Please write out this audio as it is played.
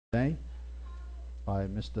Today by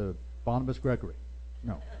Mr. Barnabas Gregory.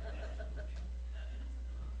 No.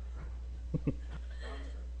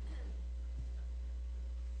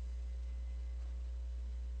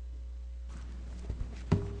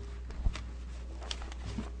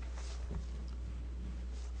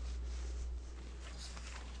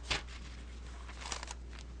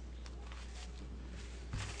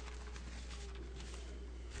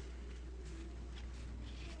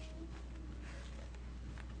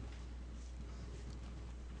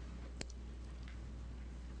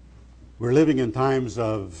 We're living in times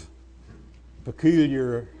of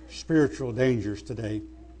peculiar spiritual dangers today.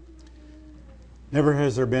 Never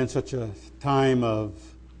has there been such a time of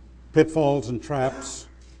pitfalls and traps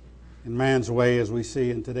in man's way as we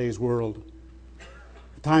see in today's world.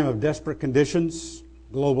 A time of desperate conditions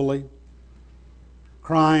globally,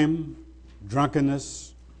 crime,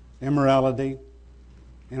 drunkenness, immorality,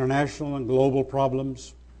 international and global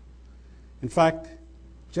problems. In fact,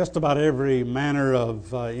 just about every manner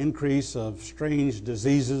of increase of strange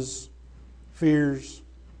diseases, fears,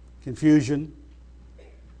 confusion.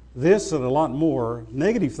 This and a lot more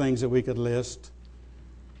negative things that we could list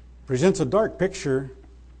presents a dark picture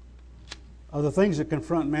of the things that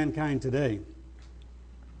confront mankind today.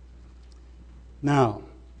 Now,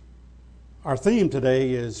 our theme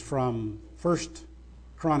today is from 1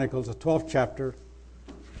 Chronicles, the 12th chapter,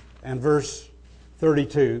 and verse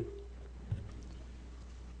 32.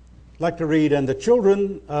 I'd like to read, "And the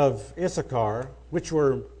children of Issachar, which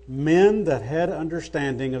were men that had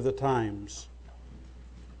understanding of the times,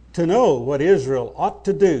 to know what Israel ought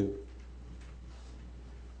to do."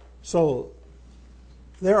 So,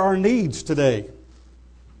 there are needs today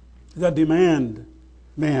that demand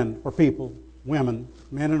men or people, women,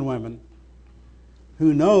 men and women,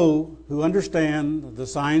 who know, who understand the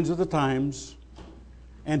signs of the times,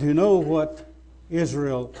 and who know what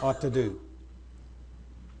Israel ought to do.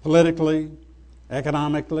 Politically,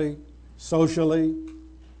 economically, socially.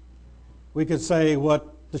 We could say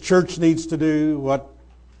what the church needs to do, what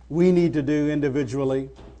we need to do individually.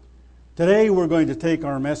 Today we're going to take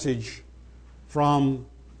our message from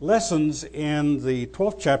lessons in the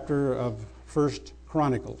 12th chapter of 1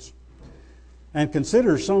 Chronicles and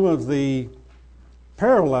consider some of the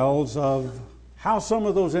parallels of how some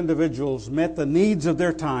of those individuals met the needs of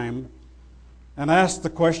their time and ask the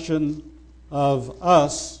question of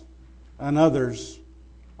us and others,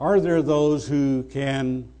 are there those who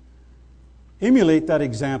can emulate that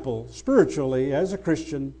example spiritually as a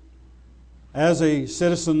Christian, as a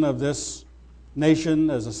citizen of this nation,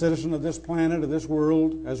 as a citizen of this planet, of this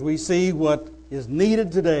world, as we see what is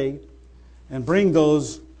needed today, and bring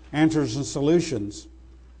those answers and solutions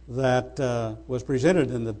that was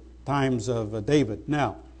presented in the times of David.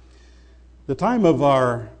 Now, the time of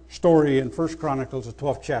our story in 1 Chronicles, the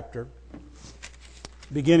 12th chapter,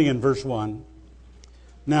 beginning in verse 1.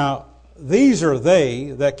 "Now, these are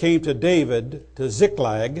they that came to David to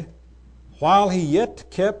Ziklag, while he yet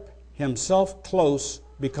kept himself close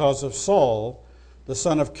because of Saul, the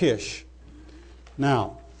son of Kish."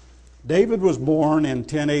 Now, David was born in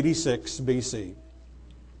 1086 BC.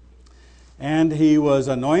 And he was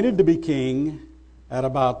anointed to be king at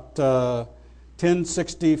about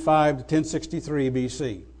 1065 to 1063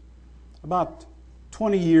 BC. About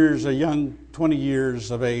 20 years, a young 20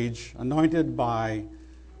 years of age, anointed by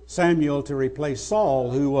Samuel to replace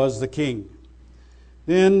Saul, who was the king.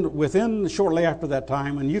 Then shortly after that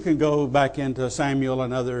time, and you can go back into Samuel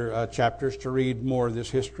and other chapters to read more of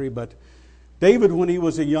this history, but David, when he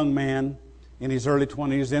was a young man in his early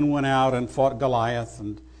 20s, then went out and fought Goliath,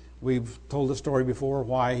 and we've told the story before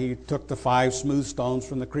why he took the 5 smooth stones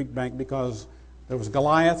from the creek bank, because there was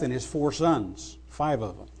Goliath and his 4 sons, 5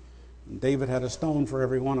 of them. David had a stone for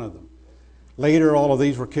every one of them. Later, all of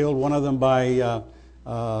these were killed, one of them by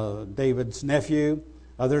David's nephew,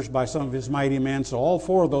 others by some of his mighty men. So all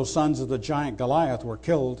 4 of those sons of the giant Goliath were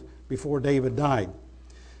killed before David died.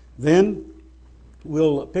 Then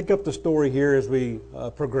we'll pick up the story here as we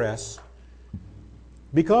progress.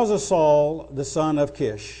 Because of Saul, the son of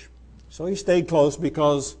Kish. So he stayed close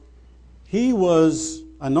because he was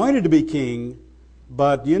anointed to be king.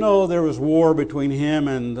 But, there was war between him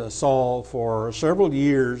and Saul for several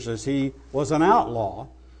years as he was an outlaw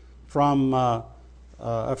from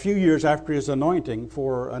a few years after his anointing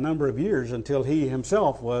for a number of years until he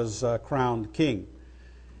himself was crowned king.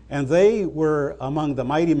 And they were among the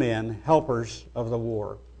mighty men, helpers of the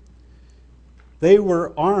war. They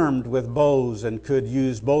were armed with bows and could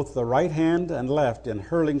use both the right hand and left in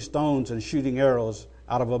hurling stones and shooting arrows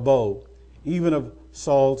out of a bow, even of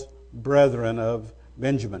Saul's brethren of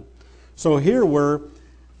Benjamin. So here were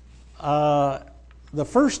the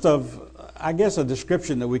first of, I guess, a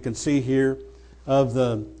description that we can see here of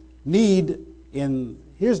the need in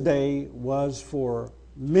his day was for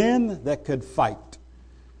men that could fight.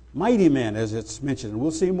 Mighty men, as it's mentioned.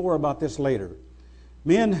 We'll see more about this later.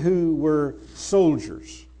 Men who were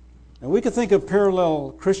soldiers. And we can think of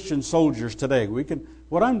parallel Christian soldiers today.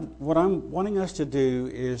 What I'm wanting us to do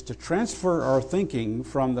is to transfer our thinking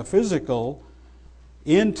from the physical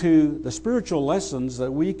into the spiritual lessons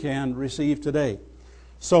that we can receive today.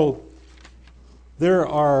 So there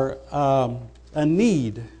are a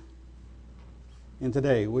need in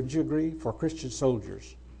today, wouldn't you agree, for Christian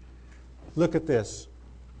soldiers? Look at this.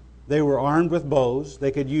 They were armed with bows.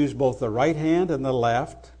 They could use both the right hand and the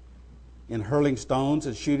left in hurling stones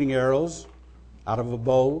and shooting arrows out of a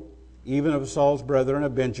bow, even of Saul's brethren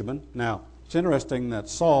of Benjamin. Now, it's interesting that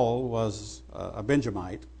Saul was a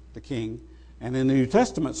Benjamite, the king, and in the New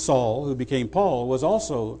Testament, Saul, who became Paul, was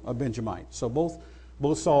also a Benjamite. So both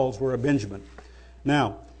Sauls were a Benjamin.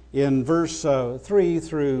 Now, in verse 3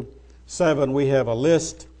 through 7, we have a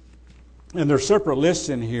list, and there are separate lists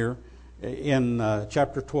in here in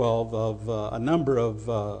chapter 12 of a number of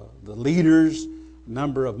the leaders,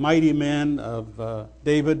 number of mighty men of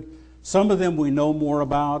David. Some of them we know more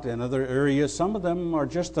about in other areas. Some of them are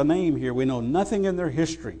just a name here. We know nothing in their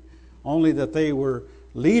history, only that they were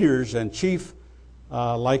leaders and chief,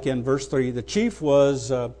 like in verse 3. The chief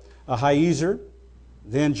was Ahiezer,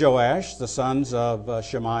 then Joash, the sons of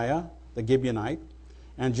Shemaiah, the Gibeonite,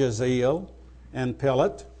 and Jeziel, and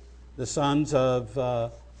Pelet, the sons of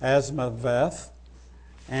Asmaveth,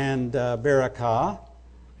 and Berakah,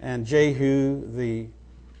 and Jehu the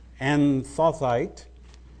Anathothite,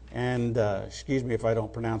 and excuse me if I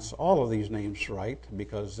don't pronounce all of these names right,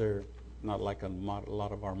 because they're not like a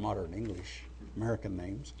lot of our modern English American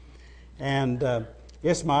names, and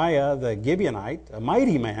Ismaiah the Gibeonite, a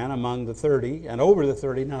mighty man among the 30 and over the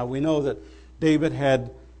 30. Now we know that David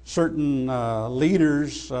had certain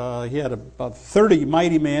leaders. He had about 30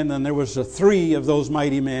 mighty men, and there was 3 of those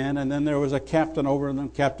mighty men, and then there was a captain over them,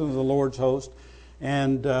 captain of the Lord's host.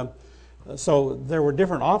 And so there were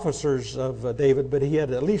different officers of David, but he had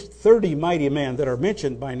at least 30 mighty men that are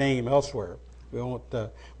mentioned by name elsewhere. We're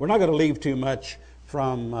not going to leave too much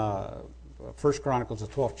from 1 Chronicles, the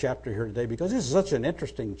 12th chapter here today, because this is such an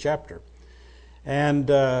interesting chapter. And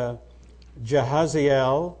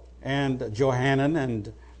Jahaziel and Johanan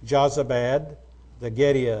and Jozabad, the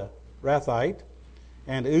Gederathite,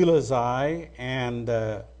 and Ulazai, and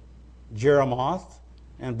Jeremoth,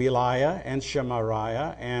 and Beliah, and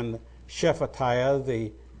Shemariah, and Shephatiah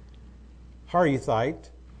the Haruthite,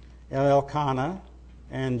 and Elkanah,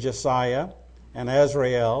 and Josiah, and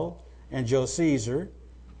Azrael, and Josezer,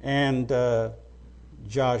 and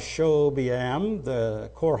Jashobeam the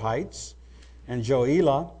Korhites, and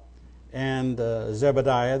Joelah, and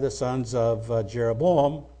Zebediah, the sons of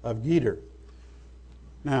Jeroboam of Geder.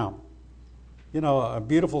 Now, you know, a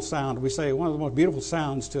beautiful sound, we say one of the most beautiful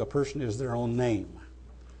sounds to a person is their own name.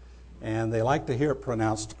 And they like to hear it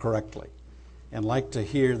pronounced correctly and like to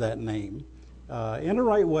hear that name in the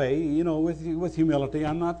right way, you know, with humility.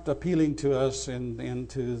 I'm not appealing to us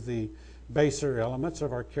into the baser elements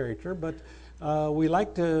of our character, but we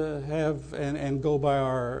like to have and go by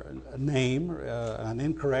our name, an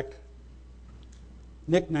incorrect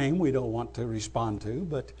nickname we don't want to respond to,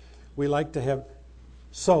 but we like to have.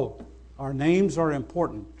 So our names are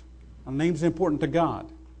important. Our name's important to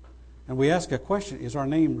God. And we ask a question, is our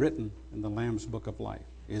name written in the Lamb's Book of Life?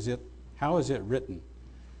 How is it written?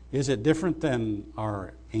 Is it different than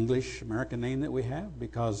our English American name that we have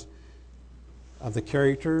because of the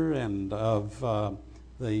character and of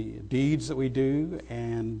the deeds that we do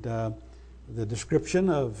and the description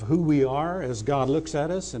of who we are as God looks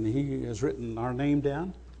at us and He has written our name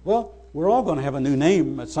down? Well, we're all going to have a new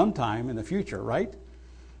name at some time in the future, right?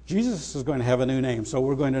 Jesus is going to have a new name, so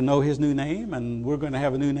we're going to know His new name, and we're going to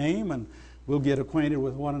have a new name, and we'll get acquainted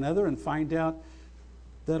with one another and find out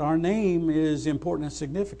that our name is important and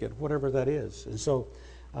significant, whatever that is. And so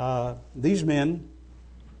these men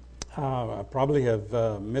probably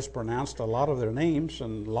have mispronounced a lot of their names,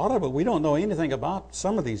 and a lot of it we don't know anything about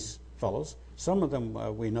some of these fellows. Some of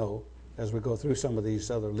them we know as we go through some of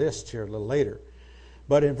these other lists here a little later.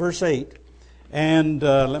 But in verse 8, and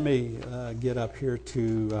let me get up here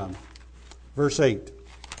to verse 8.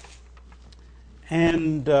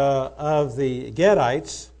 And of the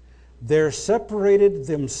Gadites, there separated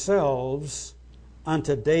themselves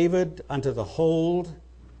unto David, unto the hold,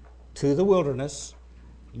 to the wilderness,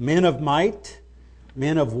 men of might,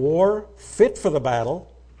 men of war, fit for the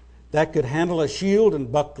battle, that could handle a shield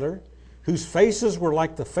and buckler, whose faces were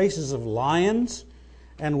like the faces of lions,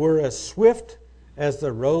 and were as swift as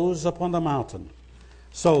the rose upon the mountain.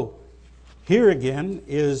 So here again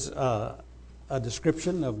is a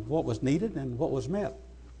description of what was needed and what was met.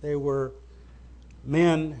 They were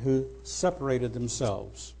men who separated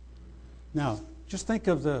themselves. Now, just think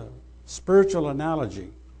of the spiritual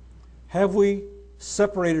analogy. Have we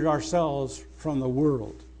separated ourselves from the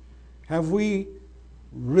world? Have we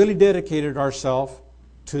really dedicated ourselves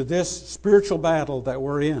to this spiritual battle that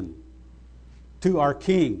we're in, to our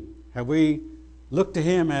King? Have we looked to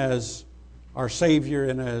Him as our Savior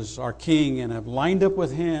and as our King, and have lined up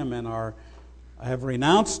with Him and have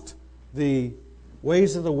renounced the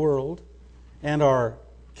ways of the world and are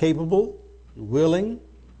capable, willing,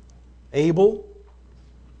 able?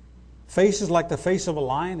 Faces like the face of a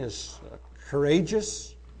lion, is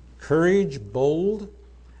courageous, courage, bold,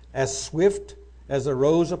 as swift as the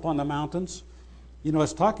rose upon the mountains. You know,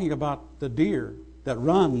 it's talking about the deer that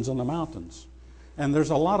runs on the mountains. And there's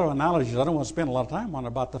a lot of analogies I don't want to spend a lot of time on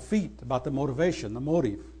about the feet, about the motivation, the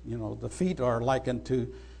motive. You know, the feet are likened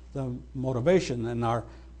to the motivation and our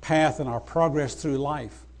path and our progress through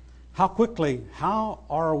life. How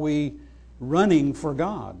are we running for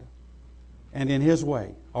God and in His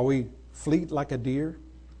way? Are we fleet like a deer,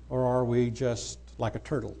 or are we just like a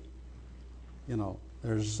turtle? You know,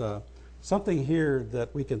 there's something here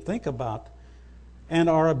that we can think about, and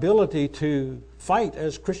our ability to fight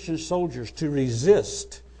as Christian soldiers, to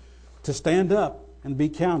resist, to stand up and be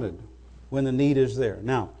counted when the need is there.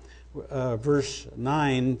 Now, verse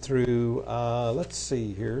 9 through, let's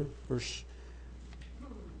see here, verse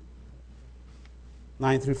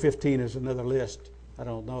 9 through 15 is another list. I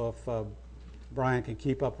don't know if Brian can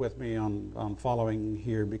keep up with me on following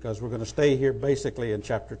here, because we're going to stay here basically in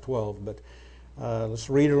chapter 12, but let's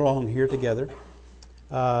read along here together.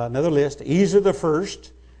 Another list: Ezer the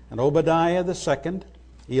first, and Obadiah the second,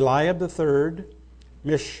 Eliab the third,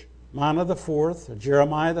 Mishmannah the fourth,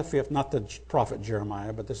 Jeremiah the fifth, not the prophet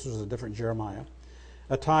Jeremiah, but this was a different Jeremiah,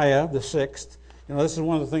 Attiah the sixth. You know, this is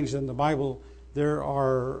one of the things in the Bible, there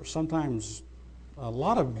are sometimes a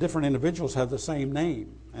lot of different individuals have the same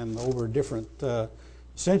name, and over different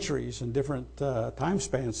centuries and different time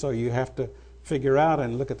spans, so you have to figure out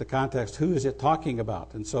and look at the context, who is it talking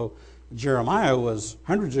about? And so Jeremiah was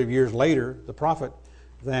hundreds of years later, the prophet,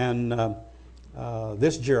 than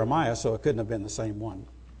this Jeremiah, so it couldn't have been the same one.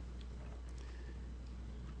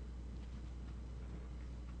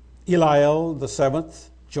 Eliel the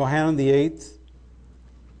seventh, Johanan the eighth,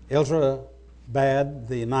 Elzabad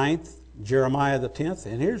the ninth, Jeremiah the 10th,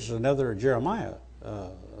 and here's another Jeremiah,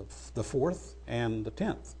 the 4th and the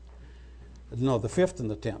 10th. No, the 5th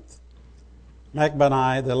and the 10th.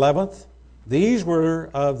 Machbanai the 11th. These were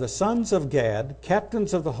of the sons of Gad,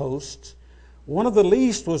 captains of the hosts. One of the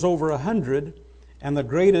least was over 100, and the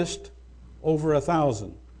greatest over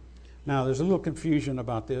 1,000. Now, there's a little confusion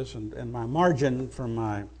about this, and my margin from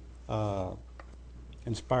my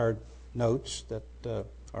inspired notes that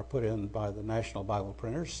are put in by the National Bible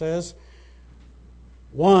Printer says,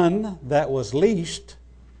 one that was least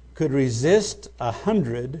could resist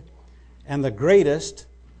 100, and the greatest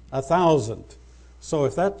 1,000. So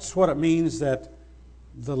if that's what it means, that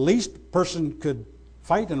the least person could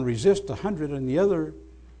fight and resist 100, and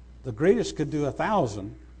the greatest could do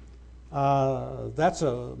 1,000, that's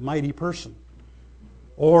a mighty person.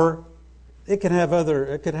 Or it could have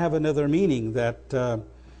another meaning, that the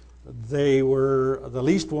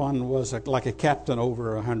least one was like a captain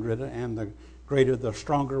over 100, and the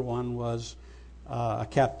stronger one was a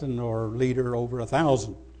captain or leader over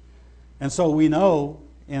 1,000. And so we know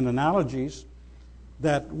in analogies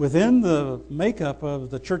that within the makeup of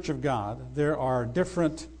the Church of God, there are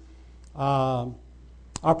different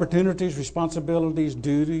opportunities, responsibilities,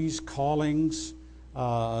 duties, callings,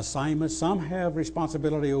 assignments. Some have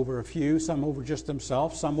responsibility over a few, some over just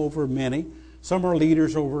themselves, some over many. Some are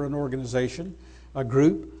leaders over an organization, a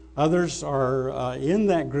group. Others are in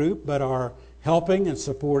that group but are helping and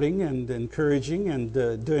supporting and encouraging and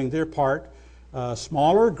doing their part,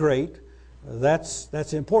 small or great.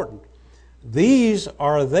 That's important. These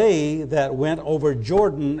are they that went over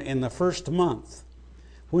Jordan in the first month,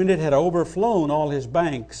 when it had overflown all his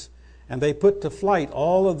banks, and they put to flight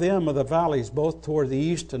all of them of the valleys, both toward the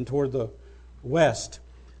east and toward the west.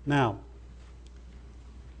 Now,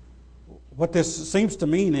 what this seems to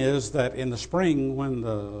mean is that in the spring, when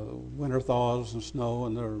the winter thaws and snow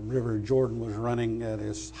and the river Jordan was running at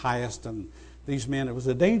its highest, and these men, it was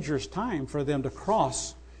a dangerous time for them to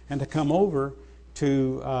cross and to come over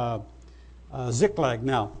to Ziklag.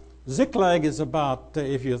 Now, Ziklag is about,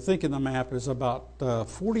 if you think in the map, is about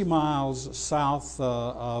 40 miles south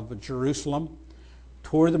of Jerusalem,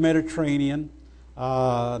 toward the Mediterranean,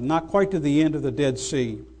 not quite to the end of the Dead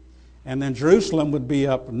Sea. And then Jerusalem would be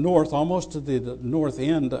up north, almost to the north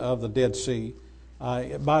end of the Dead Sea,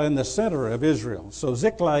 about in the center of Israel. So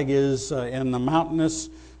Ziklag is in the mountainous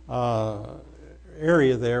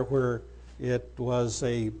area there, where it was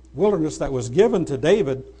a wilderness that was given to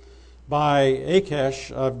David by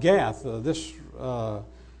Achish of Gath. This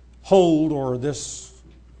hold, or this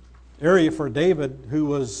area for David, who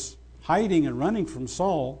was hiding and running from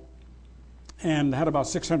Saul, and had about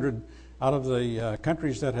 600 out of the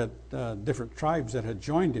countries that had different tribes that had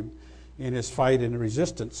joined him in his fight and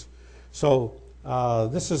resistance. So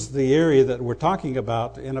this is the area that we're talking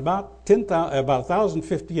about in about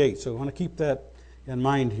 1058. So I want to keep that in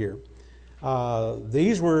mind here.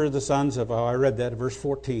 These were the sons of, I read that, verse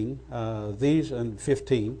 14. These and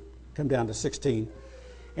 15, come down to 16.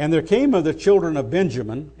 And there came of the children of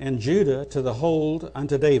Benjamin and Judah to the hold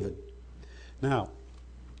unto David. Now,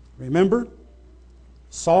 remember,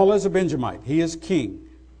 Saul is a Benjamite. He is king.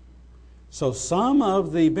 So some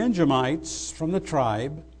of the Benjamites from the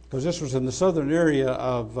tribe, because this was in the southern area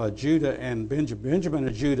of Judah and Benjamin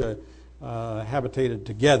and Judah habitated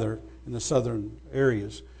together in the southern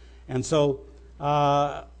areas. And so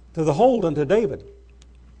to the hold unto David.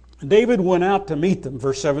 And David went out to meet them,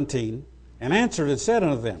 verse 17, and answered and said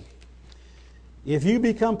unto them, If you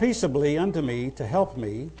become peaceably unto me to help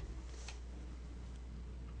me,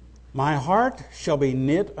 my heart shall be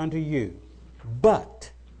knit unto you. But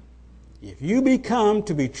if you be come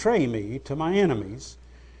to betray me to my enemies,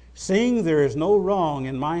 seeing there is no wrong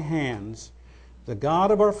in my hands, the God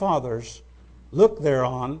of our fathers look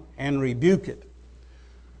thereon and rebuke it.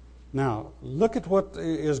 Now, look at what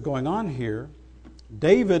is going on here.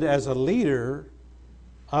 David, as a leader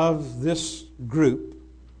of this group,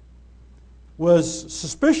 was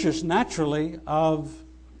suspicious, naturally, of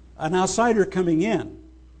an outsider coming in.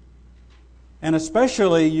 And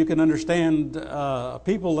especially, you can understand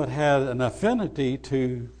people that had an affinity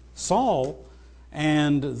to Saul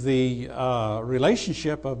and the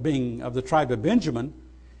relationship of being of the tribe of Benjamin.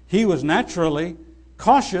 He was naturally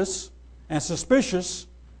cautious and suspicious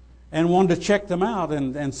and wanted to check them out.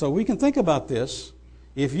 And so we can think about this.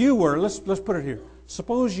 If you were, let's put it here.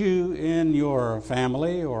 Suppose you in your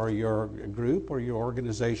family or your group or your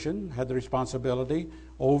organization had the responsibility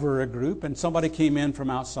over a group, and somebody came in from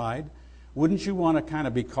outside. Wouldn't you want to kind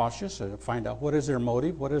of be cautious and find out what is their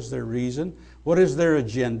motive, what is their reason, what is their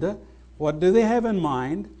agenda, what do they have in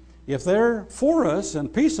mind? If they're for us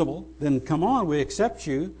and peaceable, then come on, we accept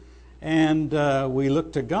you, and we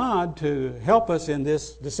look to God to help us in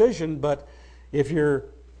this decision. But if you're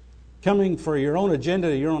coming for your own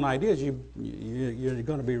agenda, your own ideas, you're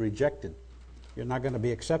going to be rejected. You're not going to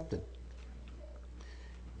be accepted.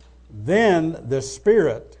 Then the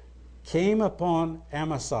Spirit came upon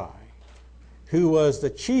Amasai, who was the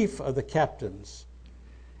chief of the captains.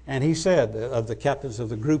 And he said, of the captains of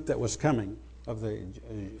the group that was coming, of the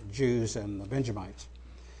Jews and the Benjamites,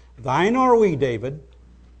 Thine are we, David,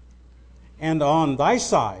 and on thy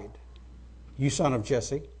side, you son of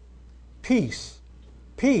Jesse, peace,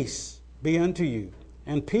 peace be unto you,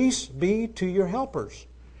 and peace be to your helpers,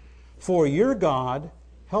 for your God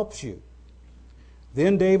helps you.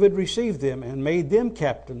 Then David received them and made them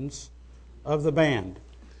captains of the band.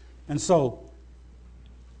 And so,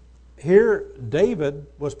 here David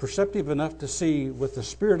was perceptive enough to see with the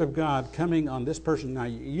Spirit of God coming on this person. Now,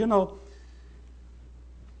 you know,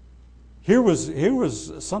 here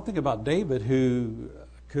was something about David who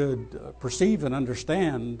could perceive and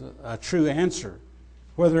understand a true answer,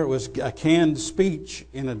 whether it was a canned speech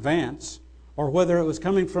in advance or whether it was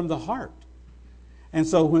coming from the heart. And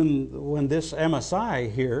so when this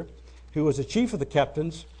Amasai here, who was the chief of the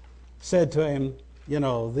captains, said to him, you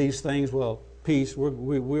know, these things, well, peace, we're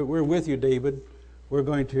with you, David. We're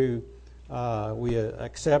going to, we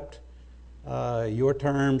accept your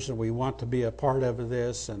terms, and we want to be a part of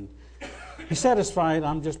this. And he's satisfied,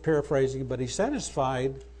 I'm just paraphrasing, but he's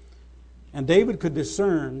satisfied, and David could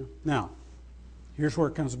discern. Now, here's where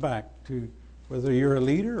it comes back to whether you're a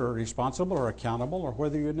leader or responsible or accountable or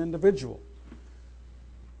whether you're an individual.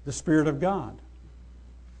 The Spirit of God.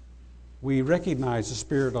 We recognize the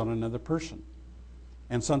Spirit on another person.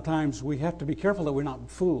 And sometimes we have to be careful that we're not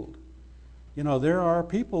fooled. You know, there are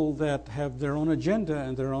people that have their own agenda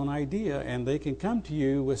and their own idea, and they can come to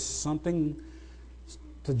you with something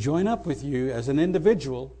to join up with you as an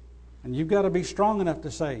individual, and you've got to be strong enough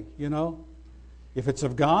to say, you know, if it's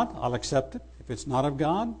of God, I'll accept it. If it's not of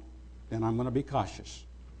God, then I'm going to be cautious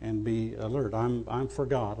and be alert. I'm for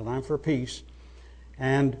God, and I'm for peace.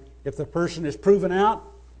 And if the person is proven out,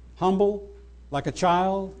 humble, like a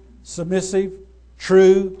child, submissive,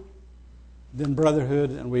 true, then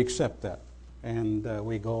brotherhood, and we accept that. And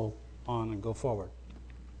we go on and go forward.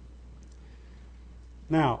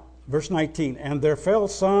 Now, verse 19, and there fell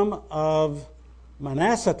some of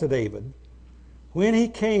Manasseh to David when he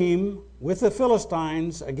came with the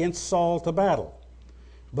Philistines against Saul to battle.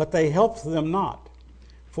 But they helped them not.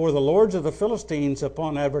 For the lords of the Philistines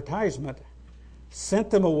upon advertisement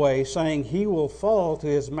sent them away, saying, he will fall to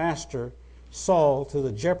his master Saul to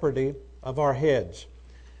the jeopardy of our heads.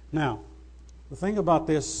 Now, the thing about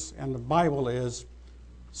this and the Bible is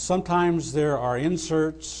sometimes there are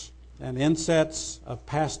inserts and insets of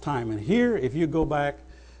past time. And here, if you go back,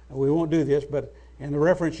 we won't do this, but in the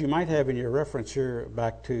reference you might have in your reference here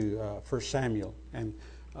back to 1 Samuel and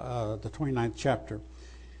the 29th chapter.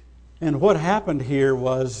 And what happened here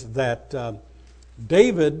was that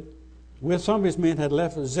David, with some of his men, had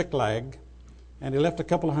left Ziklag, and he left a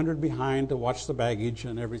couple of hundred behind to watch the baggage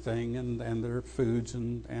and everything and their foods,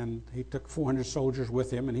 and he took 400 soldiers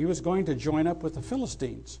with him, and he was going to join up with the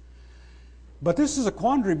Philistines. But this is a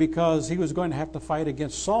quandary because he was going to have to fight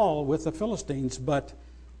against Saul with the Philistines, but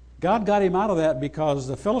God got him out of that because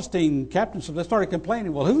the Philistine captains, they started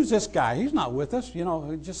complaining, well, who's this guy? He's not with us.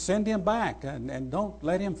 Just send him back and don't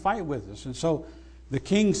let him fight with us. And so the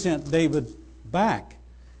king sent David back,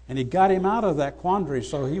 and he got him out of that quandary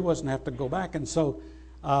so he wasn't have to go back. And so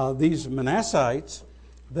these Manassites,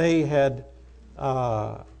 they had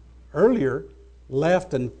earlier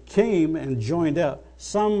left and came and joined up.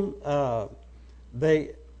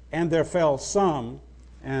 And there fell some,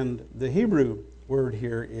 and the Hebrew word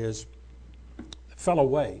here is fell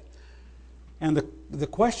away. And the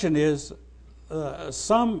question is,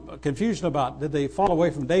 some confusion about did they fall away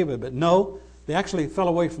from David, but no, they actually fell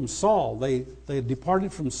away from Saul. They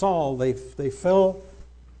departed from Saul. They fell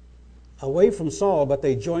away from Saul, but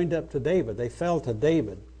they joined up to David. They fell to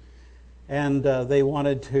David. And they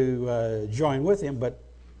wanted to join with him, but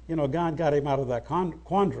God got him out of that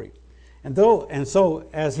quandary. And so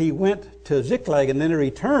as he went to Ziklag and then he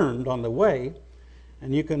returned on the way,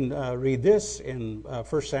 and you can read this in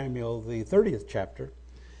 1 Samuel, the 30th chapter.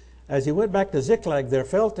 As he went back to Ziklag, there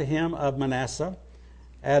fell to him of Manasseh,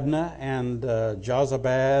 Adnah and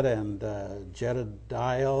Jozabad and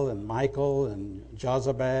Jedidiah and Michael and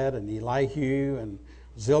Jozabad and Elihu and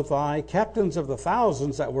Zilthai, captains of the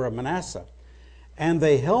thousands that were of Manasseh. And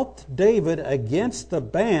they helped David against the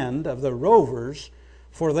band of the rovers,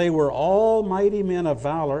 for they were all mighty men of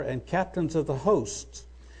valor and captains of the hosts.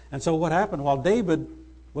 And so what happened? While David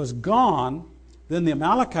was gone, then the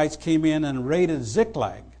Amalekites came in and raided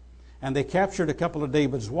Ziklag. And they captured a couple of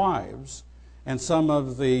David's wives and some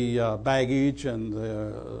of the baggage and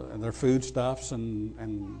their foodstuffs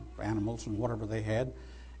and animals and whatever they had.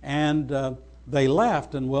 And they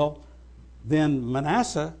left. And then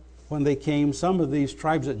Manasseh, when they came, some of these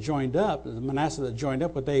tribes that joined up, the Manasseh that joined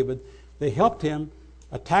up with David, they helped him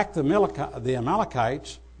attack the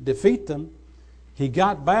Amalekites, defeat them. He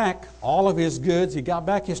got back all of his goods. He got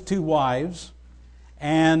back his 2 wives.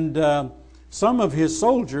 And some of his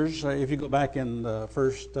soldiers, if you go back in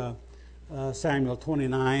 1 Samuel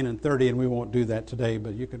 29 and 30, and we won't do that today,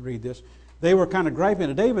 but you can read this. They were kind of griping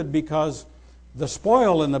at David because the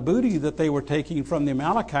spoil and the booty that they were taking from the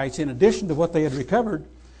Amalekites, in addition to what they had recovered,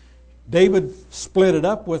 David split it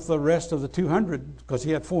up with the rest of the 200 because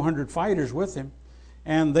he had 400 fighters with him.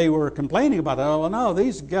 And they were complaining about it. Oh, no,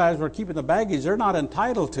 these guys were keeping the baggage. They're not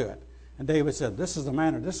entitled to it. And David said, this is the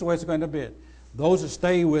manner. This is the way it's going to be. Those that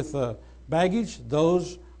stay with the baggage,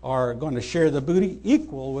 those are going to share the booty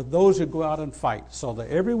equal with those who go out and fight. So that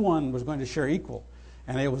everyone was going to share equal.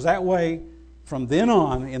 And it was that way from then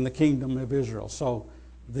on in the kingdom of Israel. So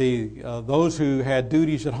those who had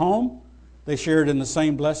duties at home, they shared in the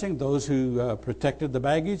same blessing. Those who protected the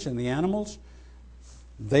baggage and the animals,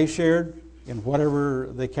 they shared in whatever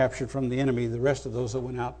they captured from the enemy, the rest of those that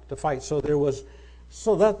went out to fight. So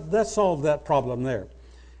that solved that problem there.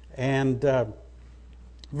 And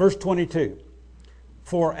verse 22,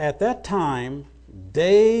 for at that time,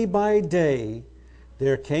 day by day,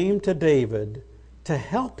 there came to David to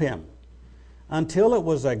help him, until it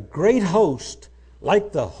was a great host,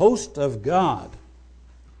 like the host of God.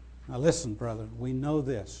 Now listen, brother, we know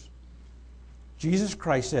this. Jesus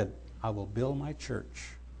Christ said, I will build my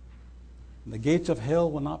church. The gates of hell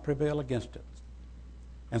will not prevail against it.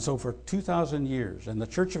 And so for 2,000 years, and the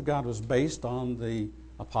church of God was based on the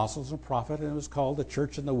apostles and prophets, and it was called the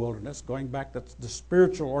church in the wilderness, going back to the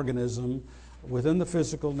spiritual organism within the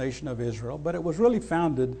physical nation of Israel. But it was really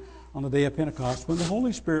founded on the day of Pentecost when the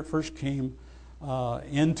Holy Spirit first came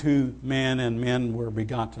into men, and men were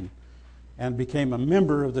begotten and became a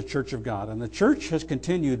member of the church of God. And the church has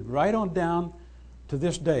continued right on down to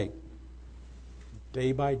this day.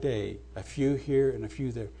 day by day, a few here and a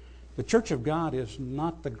few there. The Church of God is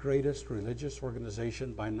not the greatest religious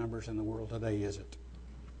organization by numbers in the world today, is it?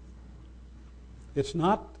 It's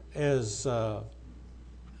not as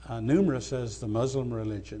numerous as the Muslim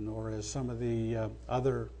religion or as some of the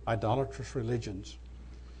other idolatrous religions.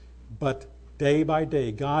 But day by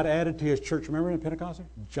day, God added to His church. Remember in Pentecost?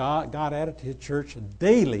 God added to His church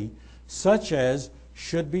daily such as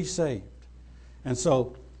should be saved. And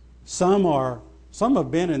so some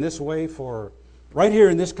have been in this way for, right here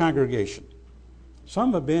in this congregation,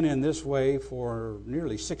 some have been in this way for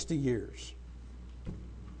nearly 60 years.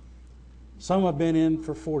 Some have been in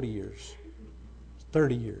for 40 years,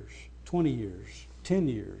 30 years, 20 years, 10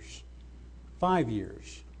 years, 5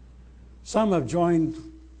 years. Some have joined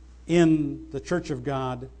in the Church of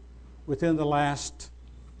God within the last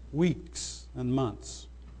weeks and months.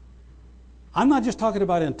 I'm not just talking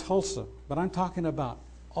about in Tulsa, but I'm talking about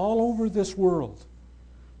all over this world.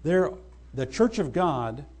 The Church of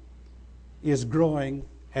God is growing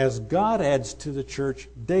as God adds to the church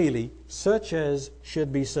daily, such as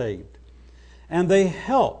should be saved. And they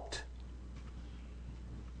helped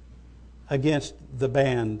against the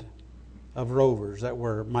band of rovers that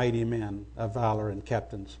were mighty men of valor and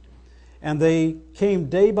captains. And they came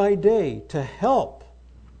day by day to help.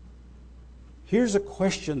 Here's a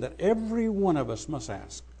question that every one of us must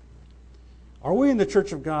ask. Are we in the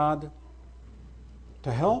Church of God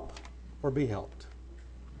to help or be helped?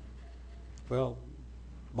 Well,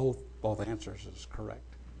 both answers is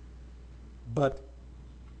correct. But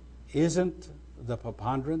isn't the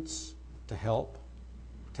preponderance to help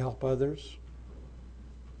others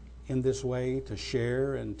in this way, to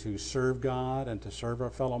share and to serve God and to serve our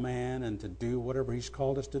fellow man and to do whatever He's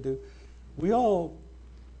called us to do? We all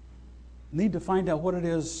need to find out what it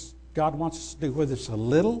is God wants us to do, whether it's a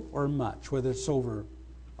little or much, whether it's over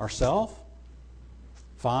ourselves,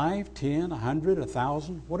 5, 10, 100,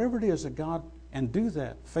 1,000, whatever it is that God, and do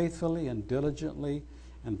that faithfully and diligently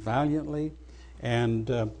and valiantly. And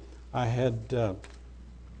I had,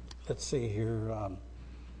 let's see here,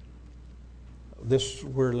 this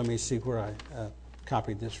word, let me see where I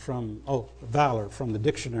copied this from. Oh, valor, from the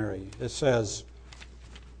dictionary. It says,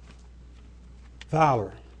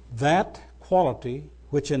 valor, that quality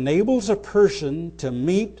which enables a person to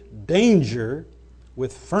meet danger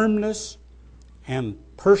with firmness and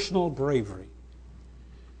personal bravery.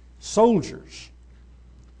 Soldiers.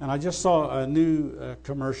 And I just saw a new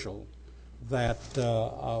commercial that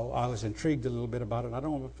I was intrigued a little bit about it. I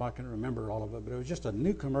don't know if I can remember all of it, but it was just a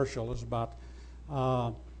new commercial. It was about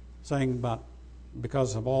saying about,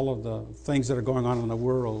 because of all of the things that are going on in the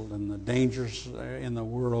world and the dangers in the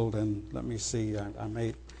world, and let me see, I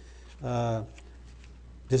made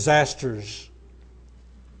disasters.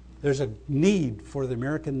 There's a need for the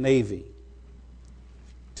American Navy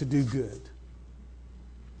to do good.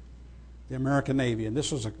 The American Navy, and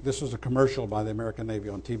this was a commercial by the American Navy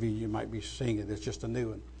on TV. You might be seeing it. It's just a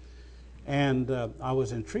new one. And I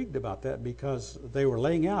was intrigued about that because they were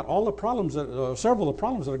laying out all the problems, several of the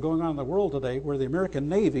problems that are going on in the world today, where the American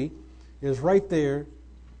Navy is right there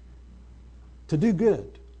to do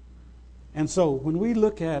good. And so when we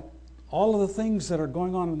look at all of the things that are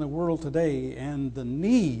going on in the world today and the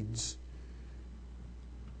needs,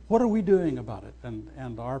 what are we doing about it?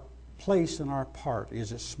 And our place and our part,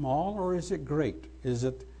 is it small or is it great? Is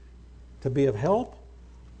it to be of help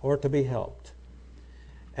or to be helped?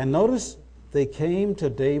 And notice they came to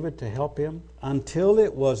David to help him until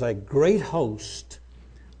it was a great host,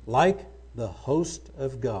 like the host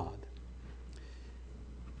of God.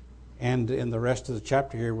 And in the rest of the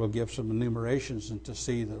chapter here, we'll give some enumerations and to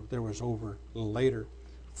see that there was over, a little later,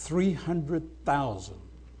 300,000,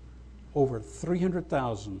 over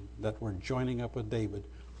 300,000 that were joining up with David,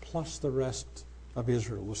 plus the rest of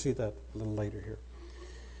Israel. We'll see that a little later here.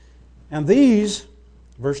 And these,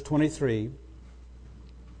 verse 23,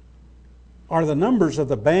 are the numbers of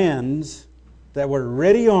the bands that were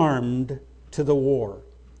ready armed to the war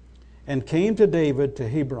and came to David to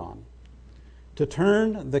Hebron to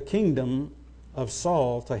turn the kingdom of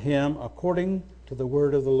Saul to him according to the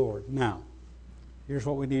word of the Lord. Now, here's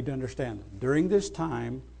what we need to understand. During this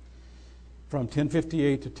time, from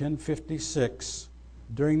 1058 to 1056,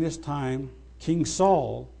 during this time, King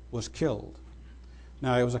Saul was killed.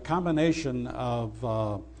 Now, it was a combination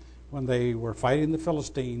of when they were fighting the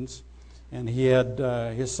Philistines, and he had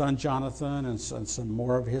his son Jonathan and some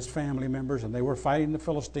more of his family members, and they were fighting the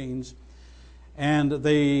Philistines, and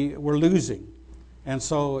they were losing. And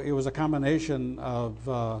so it was a combination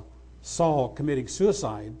of Saul committing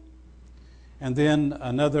suicide, and then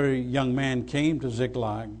another young man came to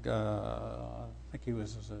Ziklag, think he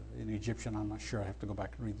was an Egyptian, I'm not sure. I have to go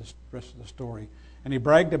back and read the rest of the story. And he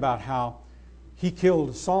bragged about how he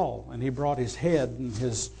killed Saul, and he brought his head and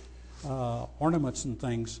his ornaments and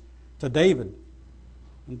things to David.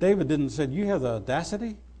 And David didn't say, "You have the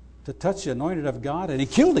audacity to touch the anointed of God?" And he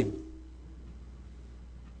killed him.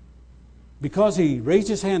 Because he raised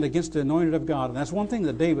his hand against the anointed of God. And that's one thing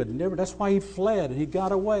that David never, that's why he fled and he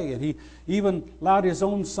got away. And he even allowed his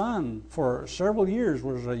own son for several years,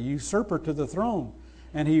 was a usurper to the throne.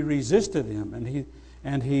 And he resisted him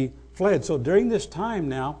and he fled. So during this time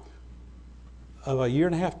now, of a year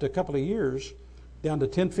and a half to a couple of years, down to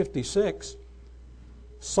 1056,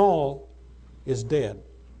 Saul is dead.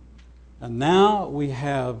 And now we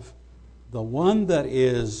have the one that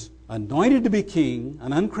is anointed to be king,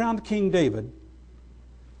 an uncrowned King David,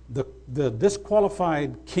 the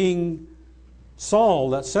disqualified King Saul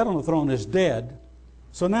that sat on the throne is dead.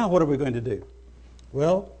 So now what are we going to do?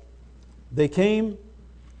 Well, they came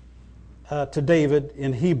to David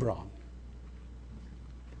in Hebron.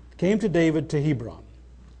 Came to David to Hebron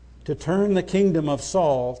to turn the kingdom of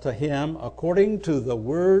Saul to him according to the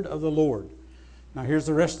word of the Lord. Now here's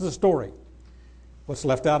the rest of the story. What's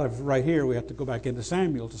left out of right here, we have to go back into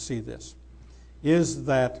Samuel to see this, is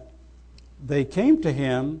that they came to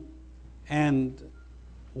him and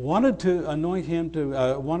wanted to anoint him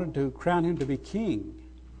wanted to crown him to be king.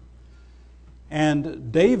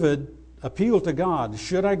 And David appealed to God,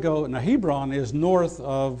 should I go? Now Hebron is north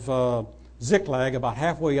of Ziklag, about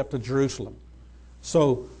halfway up to Jerusalem.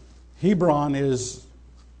 So Hebron is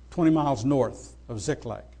 20 miles north of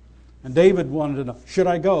Ziklag. And David wanted to know, should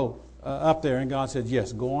I go up there? And God said,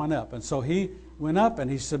 yes, go on up. And so he went up and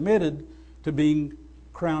he submitted to being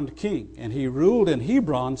crowned king. And he ruled in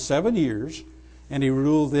Hebron 7 years. And he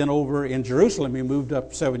ruled then over in Jerusalem. He moved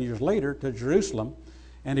up 7 years later to Jerusalem.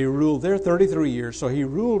 And he ruled there 33 years. So he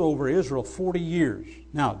ruled over Israel 40 years.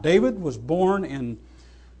 Now, David was born in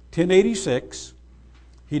 1086.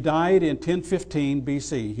 He died in 1015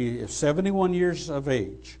 BC. He is 71 years of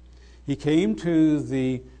age. He came to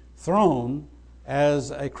the throne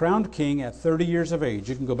as a crowned king at 30 years of age.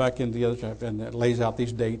 You can go back into the other chapter, and it lays out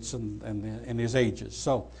these dates and his ages.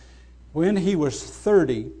 So when he was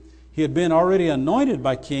 30, he had been already anointed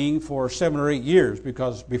by king for 7 or 8 years,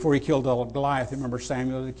 because before he killed Goliath, remember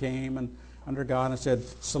Samuel came and under God and said,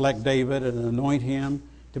 select David and anoint him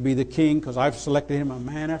to be the king, because I've selected him a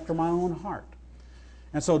man after my own heart.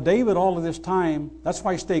 And so David, all of this time, that's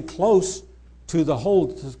why he stayed close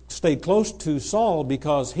to Saul,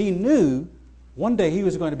 because he knew one day he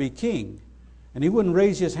was going to be king, and he wouldn't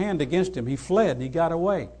raise his hand against him. He fled and he got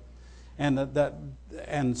away,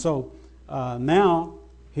 and so now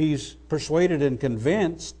he's persuaded and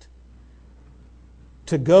convinced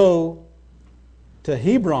to go to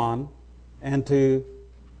Hebron and to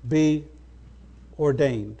be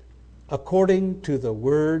ordained according to the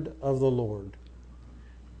word of the Lord,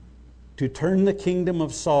 to turn the kingdom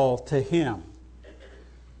of Saul to him.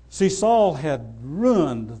 See, Saul had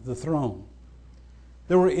ruined the throne.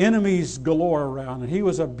 There were enemies galore around, and he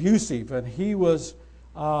was abusive, and he was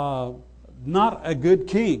not a good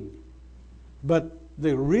king. But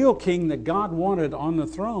the real king that God wanted on the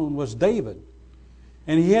throne was David.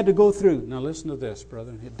 And he had to go through. Now listen to this,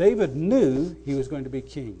 brother. David knew he was going to be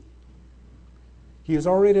king. He was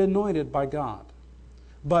already anointed by God.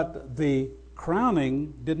 But the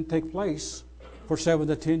crowning didn't take place for 7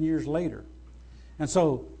 to 10 years later. And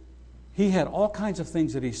so he had all kinds of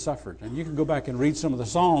things that he suffered. And you can go back and read some of the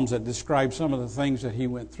Psalms that describe some of the things that he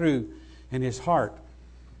went through in his heart.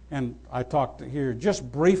 And I talked here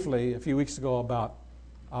just briefly a few weeks ago about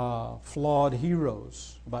flawed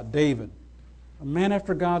heroes, about David. A man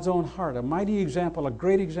after God's own heart, a mighty example, a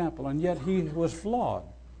great example, and yet he was flawed.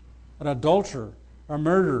 An adulterer, a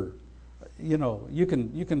murderer. You know, you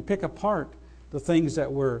can pick apart the things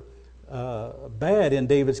that were bad in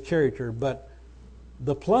David's character, but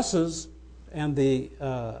the pluses and the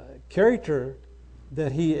character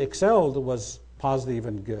that he excelled was positive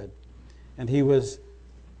and good. And he was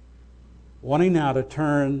wanting now to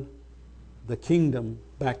turn the kingdom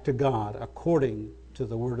back to God according to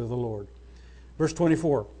the word of the Lord. Verse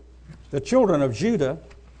 24, the children of Judah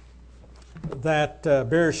that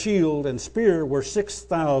bear shield and spear were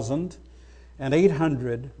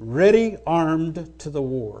 6,800, ready armed to the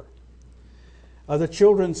war. Of the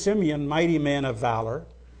children Simeon, mighty men of valor,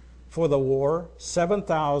 for the war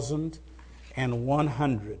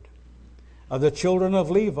 7,100. Of the children of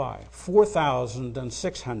Levi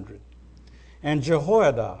 4,600. And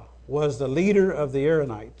Jehoiada was the leader of the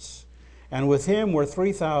Aaronites, and with him were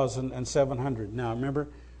 3,700. Now remember,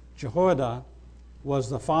 Jehoiada was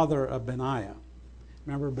the father of Benaiah.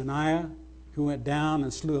 Remember, Benaiah who went down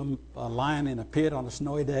and slew a lion in a pit on a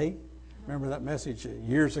snowy day. Remember that message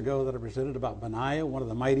years ago that I presented about Benaiah, one of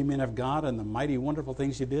the mighty men of God, and the mighty wonderful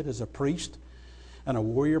things he did as a priest and a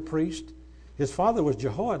warrior priest. His father was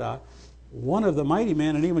Jehoiada, one of the mighty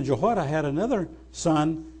men, and even Jehoiada had another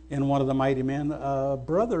son in one of the mighty men,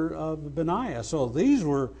 brother of Benaiah. So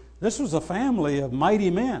this was a family of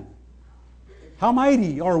mighty men. How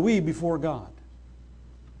mighty are we before God?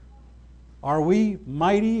 Are we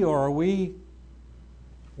mighty or are we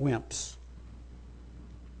wimps?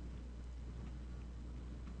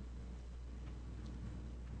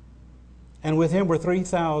 And with him were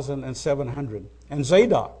 3,700. And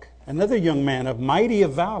Zadok, another young man of mighty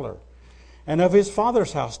of valor, and of his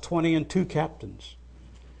father's house 22 captains.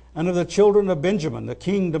 And of the children of Benjamin, the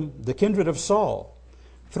kindred of Saul,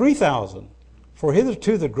 3,000. For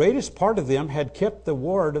hitherto the greatest part of them had kept the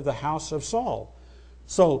ward of the house of Saul.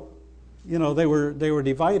 So, they were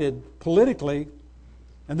divided politically.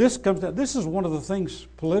 And this is one of the things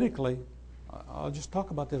politically, I'll just talk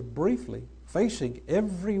about this briefly, facing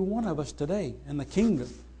every one of us today in the kingdom.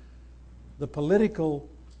 The political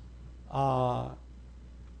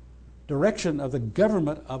direction of the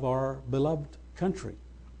government of our beloved country.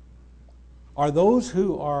 Are those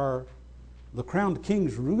who are the crowned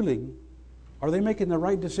kings ruling, are they making the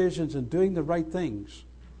right decisions and doing the right things?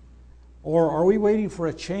 Or are we waiting for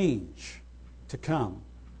a change to come?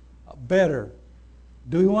 Better.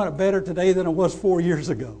 Do we want it better today than it was 4 years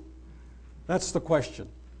ago? That's the question.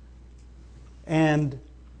 And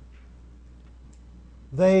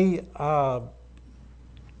they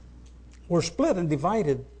were split and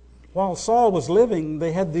divided. While Saul was living,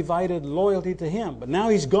 they had divided loyalty to him. But now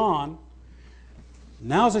he's gone.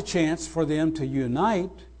 Now's a chance for them to unite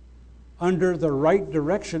under the right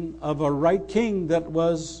direction of a right king that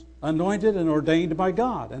was anointed and ordained by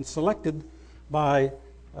God and selected by,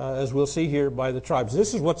 as we'll see here, by the tribes.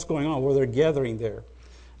 This is what's going on where they're gathering there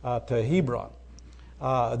to Hebron.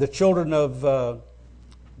 The children of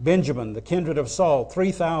Benjamin, the kindred of Saul,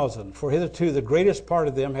 3,000. For hitherto the greatest part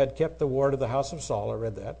of them had kept the ward of the house of Saul. I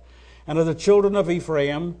read that. And of the children of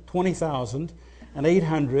Ephraim,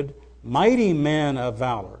 20,800, mighty men of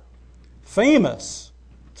valor, famous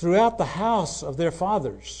throughout the house of their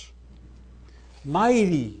fathers.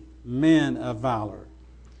 Mighty men of valor.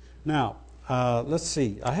 Now, let's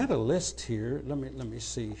see. I had a list here. Let me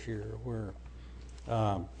see here where.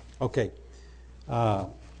 Okay.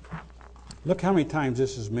 Look how many times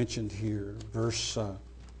this is mentioned here. Verse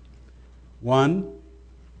 1,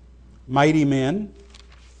 mighty men.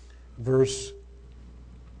 Verse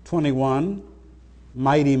 21,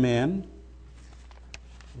 mighty men.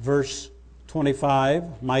 Verse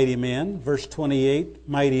 25, mighty men. Verse 28,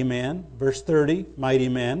 mighty men. Verse 30, mighty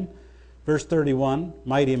men. Verse 31,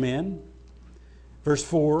 mighty men. Verse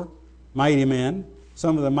 4, mighty men.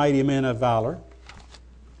 Some of the mighty men of valor.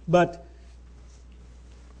 But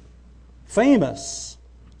famous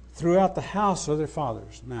throughout the house of their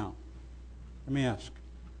fathers. Now, let me ask,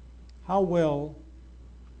 how well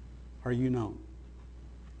are you known?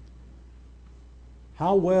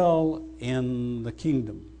 How well in the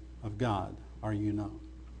kingdom of God are you known?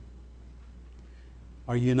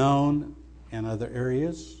 Are you known in other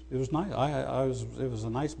areas? It was nice. It was a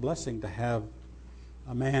nice blessing to have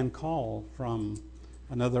a man call from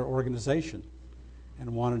another organization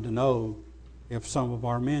and wanted to know if some of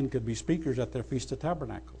our men could be speakers at their Feast of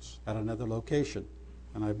Tabernacles at another location.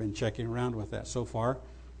 And I've been checking around with that. So far,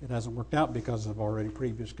 it hasn't worked out because of already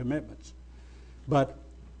previous commitments. But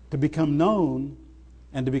to become known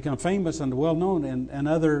and to become famous and well known in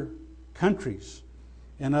other countries,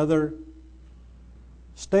 in other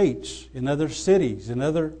states, in other cities, in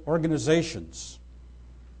other organizations.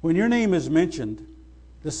 When your name is mentioned,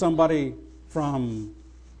 does somebody from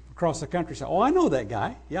across the country say, "Oh, I know that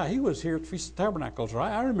guy. Yeah, he was here at Feast of Tabernacles,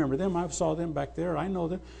 right? I remember them. I saw them back there. I know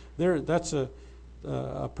them. That's a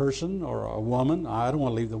person or a woman." I don't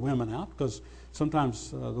want to leave the women out because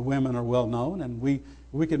sometimes the women are well known, and we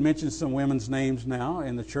could mention some women's names now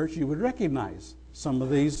in the church. You would recognize some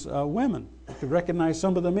of these women. You could recognize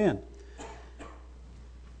some of the men.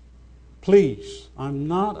 Please, I'm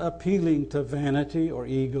not appealing to vanity or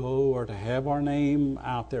ego or to have our name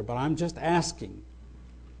out there, but I'm just asking,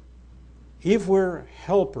 if we're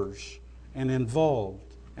helpers and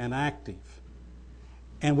involved and active,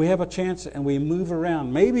 and we have a chance and we move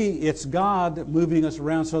around, maybe it's God moving us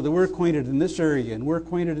around so that we're acquainted in this area and we're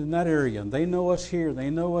acquainted in that area, and they know us here,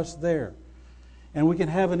 they know us there, and we can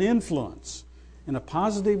have an influence in a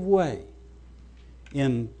positive way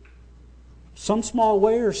in some small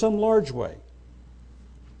way or some large way.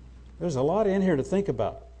 There's a lot in here to think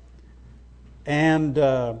about. And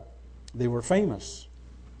They were famous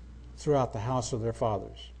throughout the house of their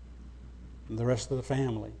fathers and the rest of the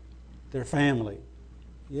family. Their family,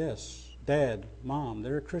 yes, dad, mom,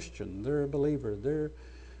 they're a Christian, they're a believer.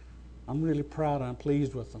 I'm really proud, I'm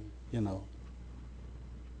pleased with them, you know.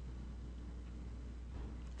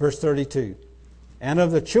 Verse 32, and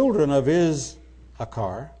of the children of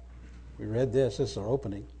Issachar, we read this is our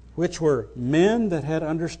opening, which were men that had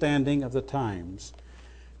understanding of the times,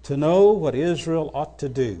 to know what Israel ought to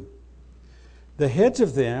do. The heads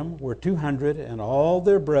of them were 200, and all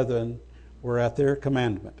their brethren were at their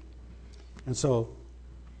commandment. And so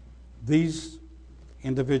these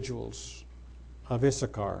individuals of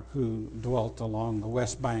Issachar who dwelt along the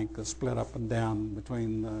west bank that split up and down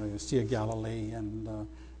between the Sea of Galilee and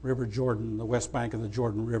River Jordan, the west bank of the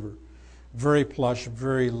Jordan River. Very plush,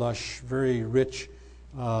 very lush, very rich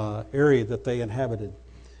area that they inhabited.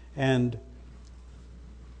 And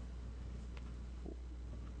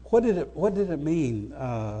what did it mean?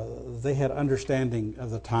 They had understanding of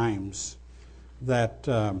the times, that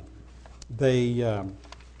they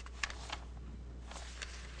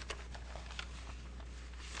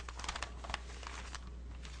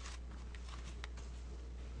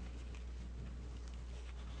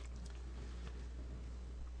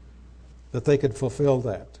that they could fulfill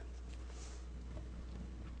that.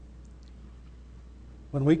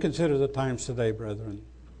 When we consider the times today, brethren,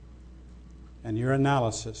 and your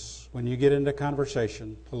analysis, when you get into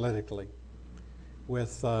conversation politically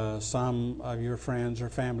with some of your friends or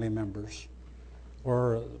family members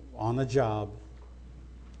or on the job,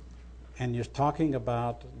 and you're talking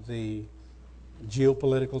about the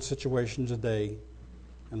geopolitical situation today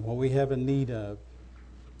and what we have in need of,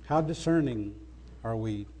 how discerning are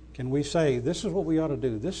we? Can we say, this is what we ought to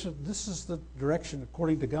do? This is the direction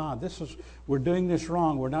according to God. We're doing this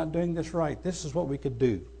wrong. We're not doing this right. This is what we could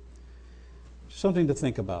do. Something to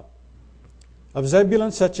think about. Of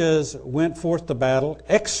Zebulun, such as went forth to battle,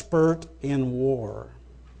 expert in war,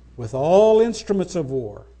 with all instruments of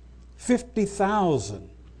war, 50,000,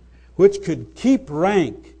 which could keep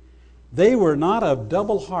rank. They were not of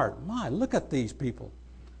double heart. My, look at these people.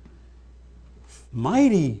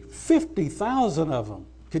 Mighty 50,000 of them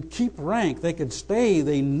could keep rank. They could stay.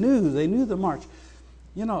 They knew the march.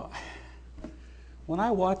 You know, when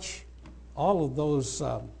I watch all of those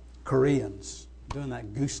Koreans doing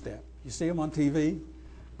that goose step, you see them on TV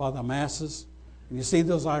by the masses, and you see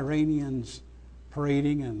those Iranians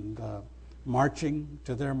parading and marching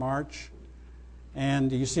to their march,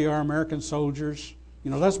 and you see our American soldiers. You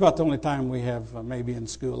know, that's about the only time we have maybe in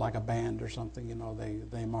school, like a band or something, you know,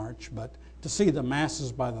 they march. But to see the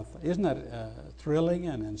masses isn't that thrilling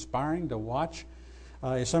and inspiring to watch?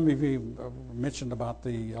 Some of you mentioned about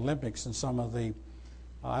the Olympics and some of the,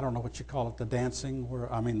 I don't know what you call it, the dancing,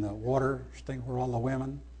 the water thing where all the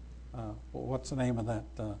women, what's the name of that?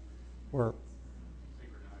 Where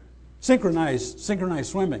synchronized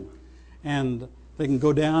swimming. And they can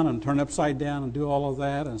go down and turn upside down and do all of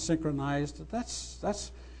that and synchronized.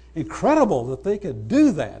 That's incredible that they could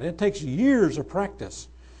do that. It takes years of practice.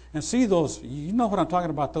 And see those, you know what I'm talking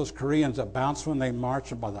about, those Koreans that bounce when they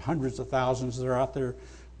march, by the hundreds of thousands that are out there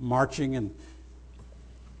marching. And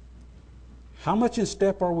how much in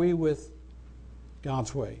step are we with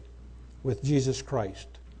God's way, with Jesus Christ?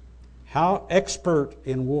 How expert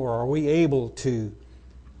in war are we able to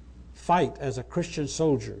fight as a Christian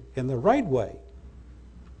soldier in the right way?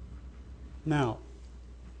 Now,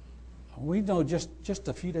 we know just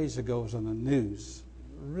a few days ago it was on the news,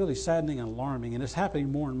 really saddening and alarming, and it's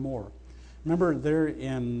happening more and more. Remember there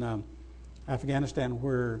in Afghanistan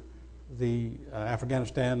where the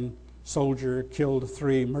Afghanistan soldier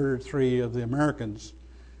murdered three of the Americans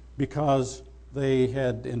because they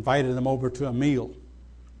had invited them over to a meal.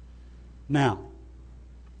 Now,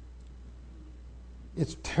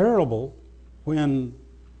 it's terrible when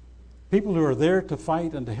people who are there to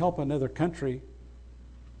fight and to help another country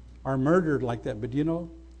are murdered like that. But you know,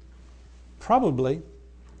 probably,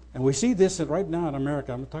 and we see this right now in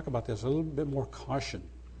America, I'm going to talk about this, a little bit more caution.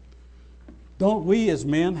 Don't we as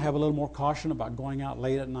men have a little more caution about going out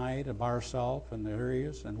late at night and by ourselves in the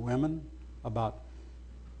areas, and women about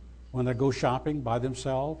when they go shopping by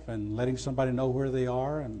themselves and letting somebody know where they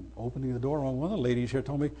are and opening the door? Well, one of the ladies here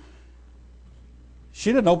told me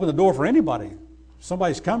she didn't open the door for anybody.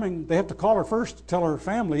 Somebody's coming, they have to call her first to tell her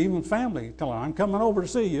family, even family, tell her, I'm coming over to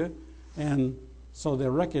see you. And so they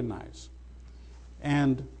recognize.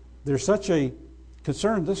 And there's such a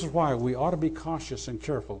concern. This is why we ought to be cautious and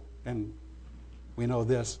careful. And we know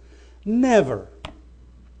this. Never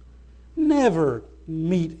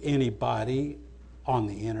meet anybody on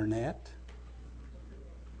the internet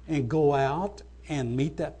and go out and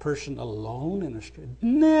meet that person alone in a street.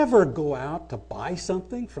 Never go out to buy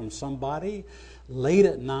something from somebody late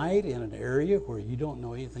at night in an area where you don't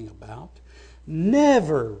know anything about.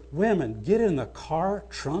 Never, women, get in the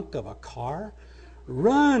trunk of a car,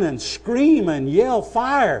 run and scream and yell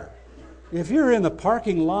fire. If you're in the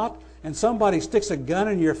parking lot and somebody sticks a gun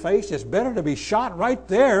in your face, it's better to be shot right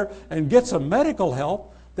there and get some medical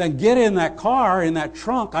help than get in that car, in that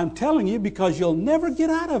trunk. I'm telling you, because you'll never get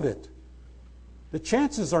out of it. The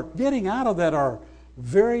chances of getting out of that are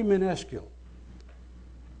very minuscule.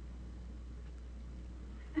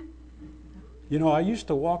 You know, I used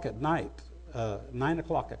to walk at night, 9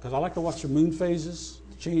 o'clock, because I like to watch the moon phases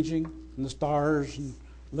changing and the stars and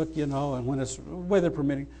look, you know, and when it's weather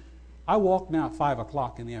permitting. I walk now at 5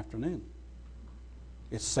 o'clock in the afternoon.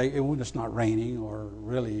 It's safe when it's not raining or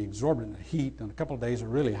really exorbitant heat, and a couple of days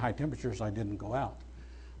of really high temperatures I didn't go out.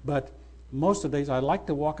 But most of the days I like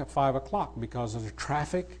to walk at 5 o'clock because of the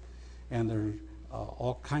traffic and there's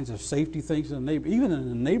all kinds of safety things in the even in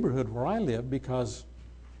the neighborhood where I live, because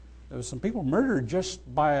there was some people murdered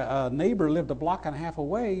just by a neighbor lived a block and a half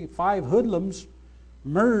away. 5 hoodlums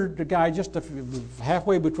murdered the guy just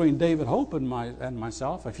halfway between David Hope and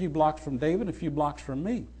myself, a few blocks from David, a few blocks from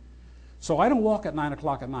me. So I don't walk at 9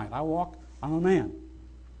 o'clock at night. I'm a man,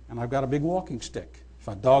 and I've got a big walking stick. If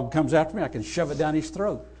a dog comes after me, I can shove it down his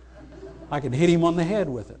throat. I can hit him on the head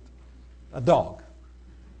with it, a dog.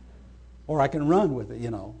 Or I can run with it, you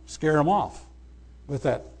know, scare him off with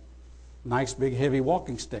that nice big heavy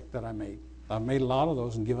walking stick that I made. I've made a lot of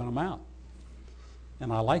those and given them out.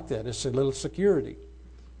 And I like that. It's a little security.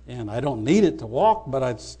 And I don't need it to walk, but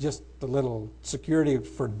it's just a little security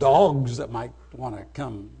for dogs that might want to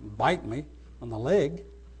come bite me on the leg.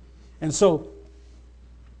 And so,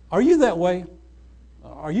 are you that way?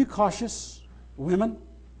 Are you cautious, women?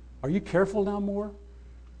 Are you careful now more?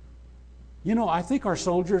 You know, I think our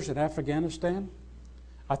soldiers in Afghanistan,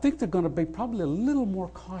 I think they're going to be probably a little more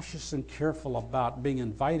cautious and careful about being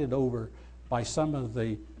invited over by some of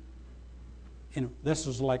the, this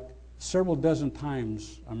is like several dozen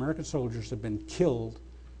times American soldiers have been killed,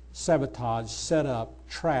 sabotaged, set up,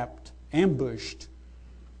 trapped, ambushed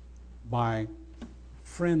by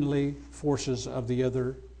friendly forces of the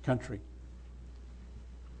other country.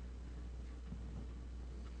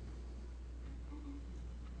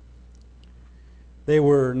 They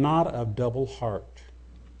were not of double heart.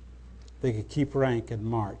 They could keep rank and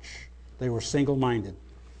march. They were single-minded.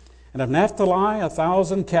 And of Naphtali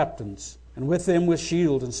 1,000 captains, and with them with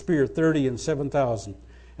shield and spear 30 and 7,000.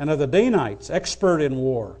 And of the Danites, expert in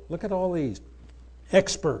war. Look at all these.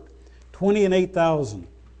 Expert, 20 and 8,000.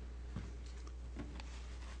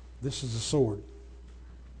 This is a sword.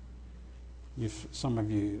 Some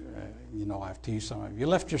of you, you know, I've teased some of you. You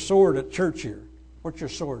left your sword at church here. What's your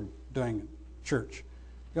sword doing at church?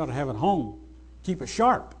 You ought to have it home. Keep it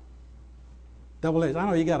sharp. Double-edged. I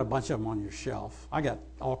know you got a bunch of them on your shelf. I got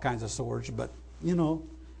all kinds of swords, but, you know,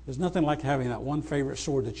 there's nothing like having that one favorite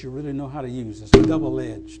sword that you really know how to use. It's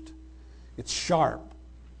double-edged. It's sharp.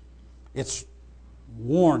 It's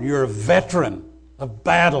worn. You're a veteran of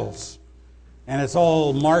battles. And it's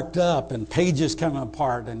all marked up and pages coming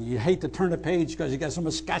apart. And you hate to turn a page because you got so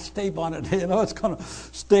much Scotch tape on it. You know, it's going to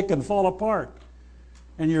stick and fall apart.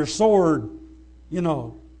 And your sword, you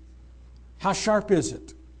know, how sharp is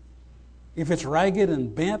it? If it's ragged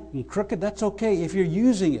and bent and crooked, that's okay if you're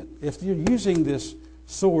using it. If you're using this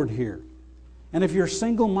sword here. And if you're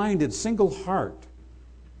single-minded, single heart,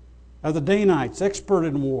 of the Danites, expert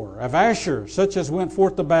in war, of Asher, such as went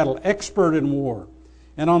forth to battle, expert in war,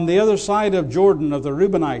 and on the other side of Jordan, of the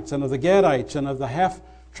Reubenites and of the Gadites and of the half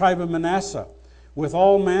tribe of Manasseh, with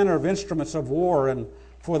all manner of instruments of war, and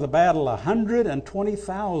for the battle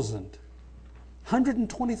 120,000.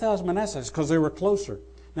 120,000 Manassehs, because they were closer.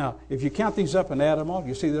 Now, if you count these up and add them all,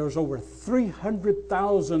 you see there was over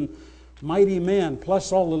 300,000 mighty men,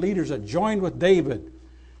 plus all the leaders that joined with David.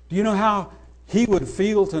 Do you know how he would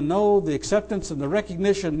feel to know the acceptance and the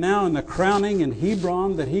recognition now in the crowning in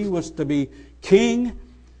Hebron that he was to be king?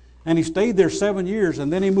 And he stayed there 7 years,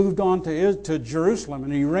 and then he moved on to Jerusalem,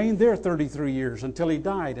 and he reigned there 33 years until he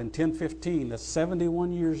died in 1015 at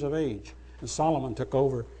 71 years of age. And Solomon took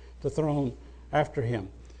over the throne after him.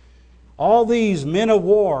 All these men of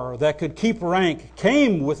war that could keep rank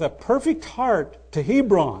came with a perfect heart to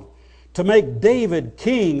Hebron to make David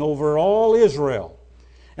king over all Israel.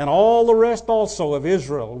 And all the rest also of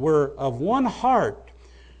Israel were of one heart.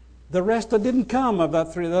 The rest that didn't come of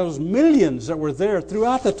those millions that were there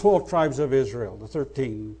throughout the 12 tribes of Israel, the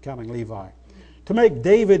 13 counting Levi, to make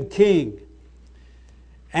David king.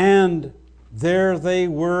 And There they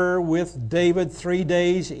were with David 3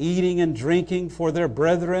 days, eating and drinking, for their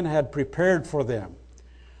brethren had prepared for them.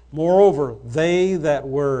 Moreover, they that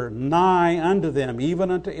were nigh unto them,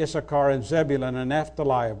 even unto Issachar and Zebulun and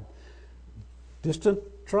Naphtali, distant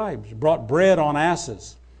tribes, brought bread on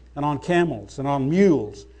asses, and on camels, and on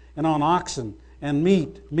mules, and on oxen, and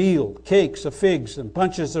meat, meal, cakes of figs, and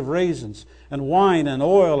bunches of raisins, and wine, and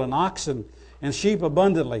oil, and oxen, and sheep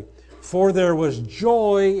abundantly. For there was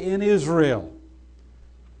joy in Israel.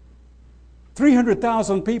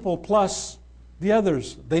 300,000 people plus the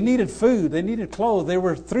others. They needed food. They needed clothes. They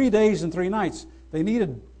were 3 days and 3 nights. They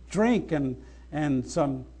needed drink and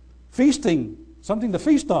some feasting, something to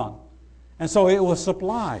feast on. And so it was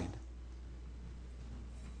supplied.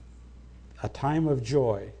 A time of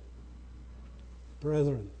joy.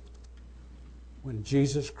 Brethren, when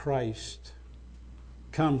Jesus Christ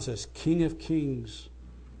comes as King of Kings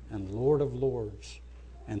and Lord of Lords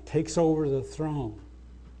and takes over the throne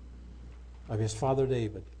of his father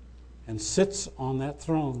David and sits on that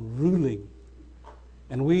throne ruling,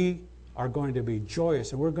 and we are going to be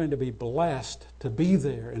joyous and we're going to be blessed to be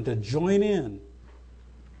there and to join in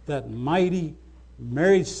that mighty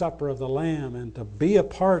marriage supper of the Lamb and to be a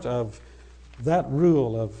part of that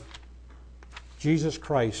rule of Jesus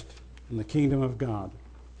Christ in the kingdom of God.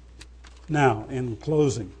 Now, in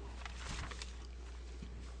closing,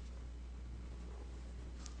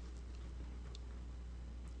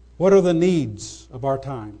 what are the needs of our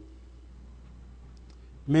time?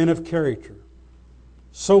 Men of character,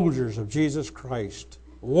 soldiers of Jesus Christ,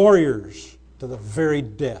 warriors to the very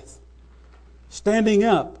death, standing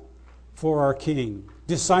up for our King,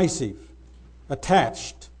 decisive,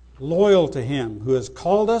 attached, loyal to Him who has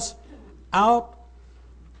called us out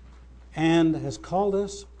and has called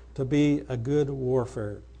us to be a good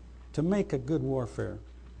warfare, to make a good warfare.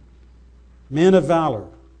 Men of valor,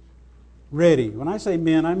 ready. When I say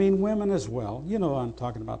men, I mean women as well. You know I'm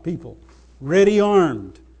talking about people. Ready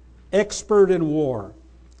armed, expert in war,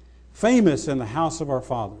 famous in the house of our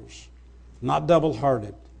fathers, not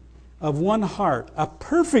double-hearted, of one heart, a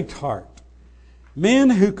perfect heart, men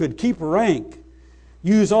who could keep rank,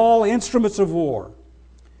 use all instruments of war,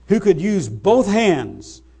 who could use both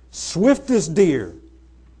hands, swift as deer,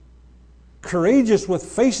 courageous with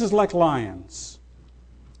faces like lions,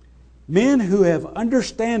 men who have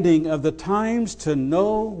understanding of the times to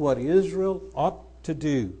know what Israel ought to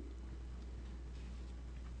do.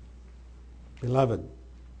 Beloved,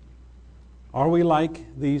 are we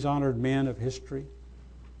like these honored men of history?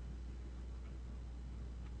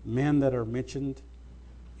 Men that are mentioned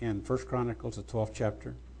in 1 Chronicles, the 12th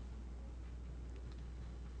chapter.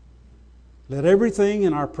 Let everything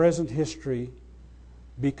in our present history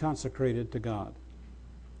be consecrated to God.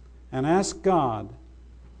 And ask God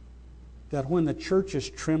that when the church is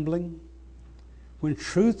trembling, when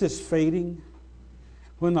truth is fading,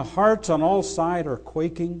 when the hearts on all sides are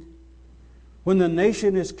quaking, when the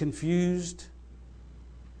nation is confused,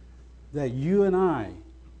 that you and I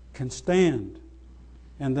can stand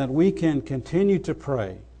and that we can continue to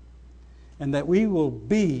pray and that we will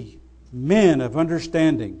be men of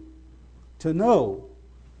understanding to know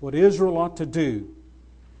what Israel ought to do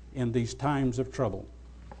in these times of trouble.